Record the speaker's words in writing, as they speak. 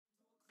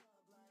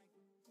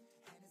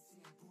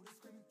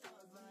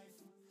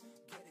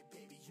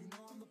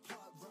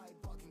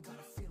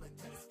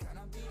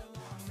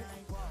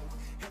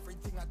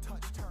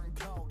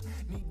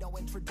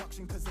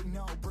introduction, cause they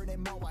know Brit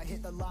and Mo. I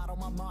hit the lotto,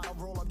 my motto,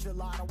 roll up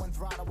gelato and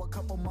throttle a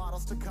couple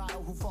models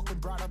staccato who fucking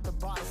brought up the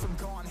bottles. I'm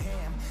gone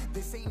ham,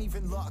 this ain't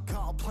even luck,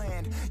 all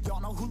planned.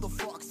 Y'all know who the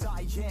fucks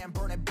I am,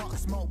 burning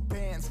bucks, smoke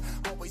bands.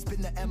 Always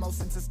been the MO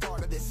since the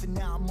start of this, and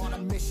now I'm on a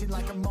mission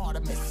like I'm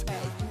Artemis.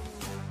 Hey,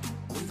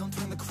 we gon'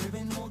 turn the crib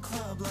into a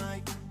club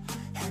like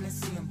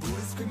Hennessy and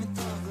Buddha screaming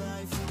thug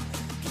life.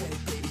 Get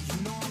it, baby,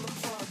 you know I'm the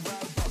plug,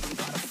 right? But you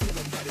got a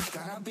feeling that it's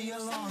gonna be a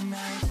long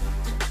night.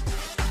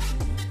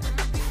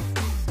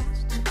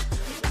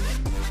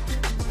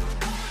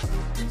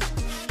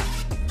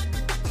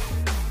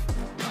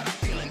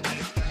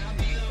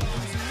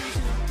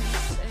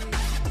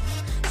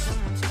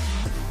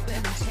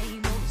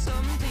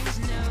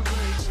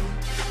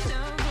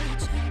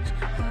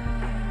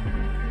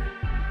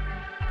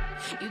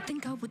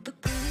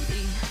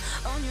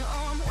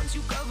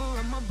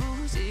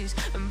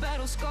 And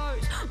battle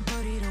scars,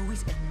 but it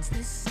always ends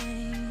the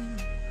same.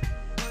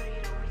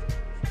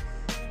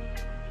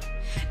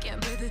 Can't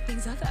bear the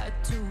things I've had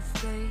to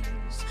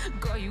face.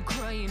 Got you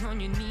crying on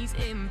your knees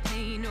in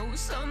pain. Oh,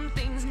 some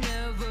things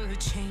never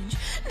change,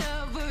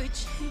 never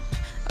change.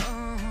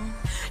 Oh,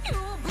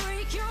 you'll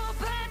break your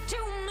back to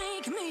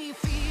make me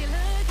feel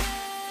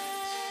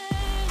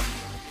again.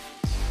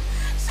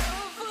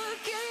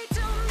 Suffocate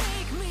to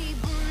make me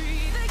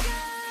breathe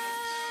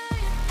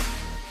again.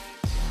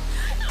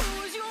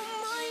 Lose your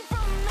mind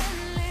from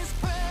endless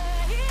pain.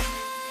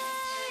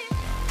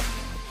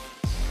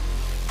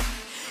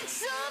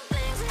 Some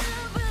things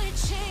never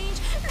change,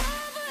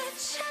 never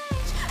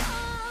change.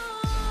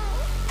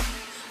 Oh,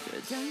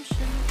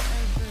 redemption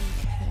never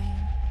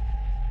came.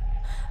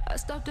 I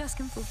stopped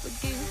asking for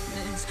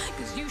forgiveness,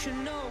 cause you should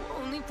know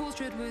only fools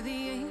tread with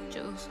the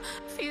angels.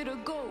 Fear to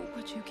go,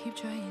 but you keep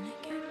trying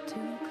to get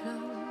too close.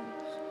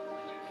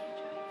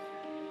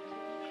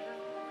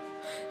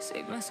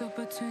 Save myself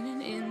by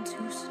turning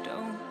into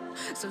stone.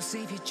 So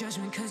save your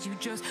judgment, cause you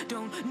just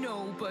don't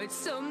know. But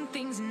some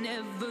things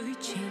never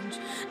change,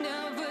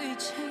 never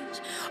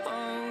change.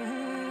 Oh,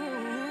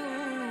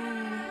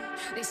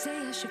 they say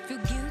I should feel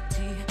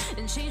guilty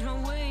and change my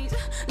ways,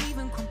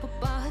 leaving crumpled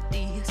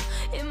bodies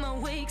in my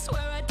wake.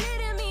 Swear I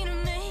didn't mean to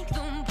make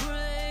them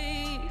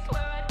break.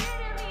 Swear I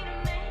didn't mean to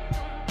make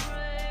them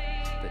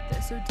break. But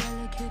they're so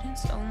delicate and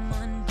so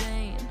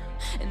mundane,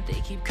 and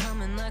they keep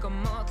coming like a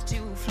moth to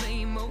a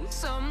flame. Oh,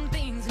 some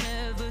things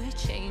never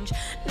change,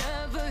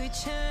 never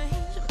change.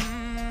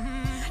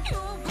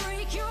 You'll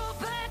break your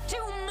back to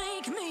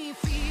make me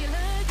feel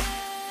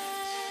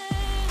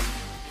again.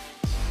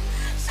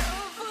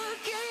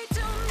 Suffocate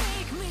to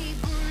make me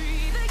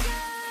breathe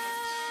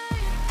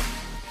again.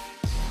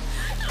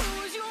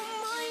 Lose your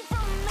mind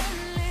from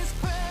endless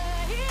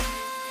pain.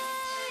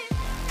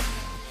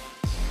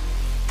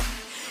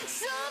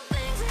 Some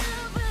things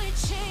never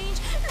change,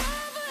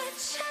 never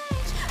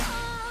change.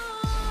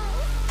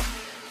 Oh,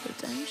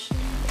 redemption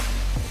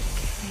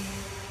came.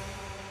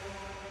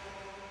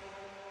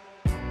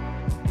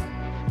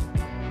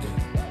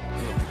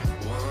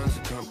 One's a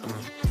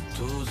company,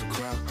 two's a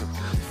crowd,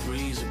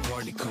 three's a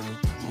party coming,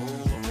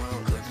 move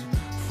around like the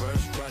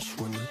first rush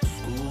when the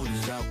school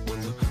is out,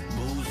 when the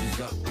booze is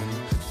up, when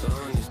the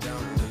sun is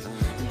down.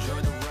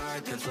 Enjoy the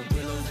ride, get some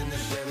pillows in the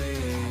Chevy.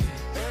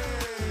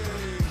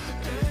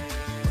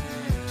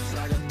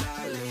 Slide a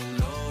dollar,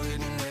 low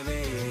and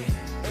heavy.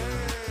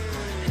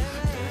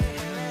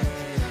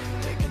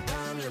 Take your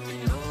time, let me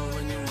know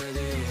when you're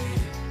ready.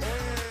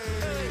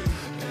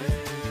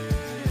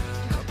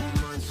 Couple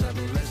months I've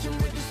been messing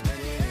with the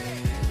steady.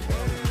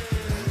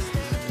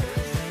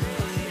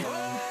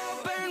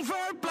 Open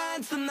for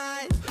plans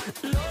tonight.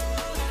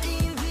 Lost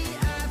in the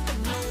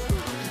afterglow.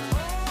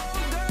 Oh,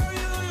 girl,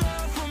 your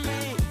love for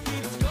me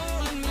keeps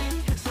calling me,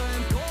 so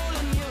I'm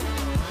calling you.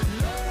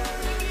 Lord,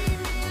 give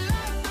me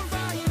lots of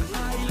fire.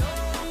 I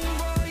long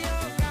for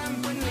your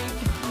company.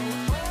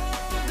 Oh,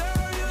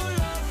 girl, your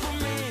love for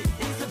me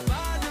is a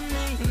part of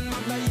me, my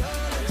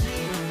biology.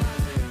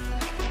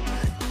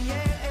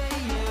 Yeah,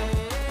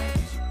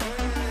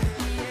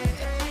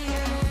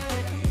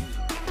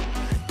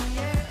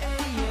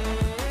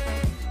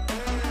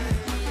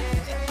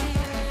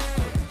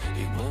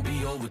 It won't be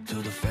over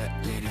till the fat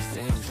lady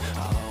sings.